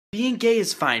Being gay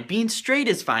is fine. Being straight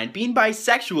is fine. Being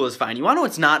bisexual is fine. You wanna know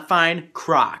what's not fine?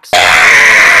 Crocs.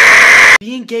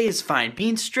 Being gay is fine.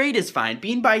 Being straight is fine.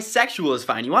 Being bisexual is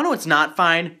fine. You wanna know what's not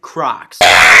fine? Crocs.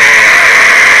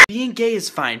 Being gay is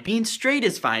fine. Being straight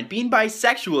is fine. Being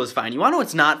bisexual is fine. You wanna know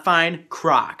what's not fine?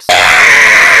 Crocs.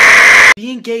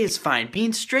 Being gay is fine.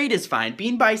 Being straight is fine.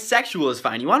 Being bisexual is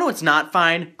fine. You wanna know what's not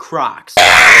fine? Crocs.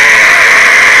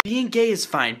 Being gay is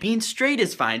fine. Being straight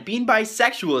is fine. Being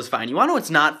bisexual is fine. You wanna know what's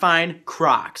not fine?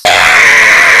 Crocs.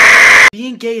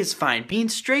 Being gay is fine. Being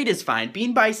straight is fine.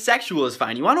 Being bisexual is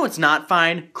fine. You wanna know what's not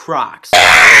fine? Crocs.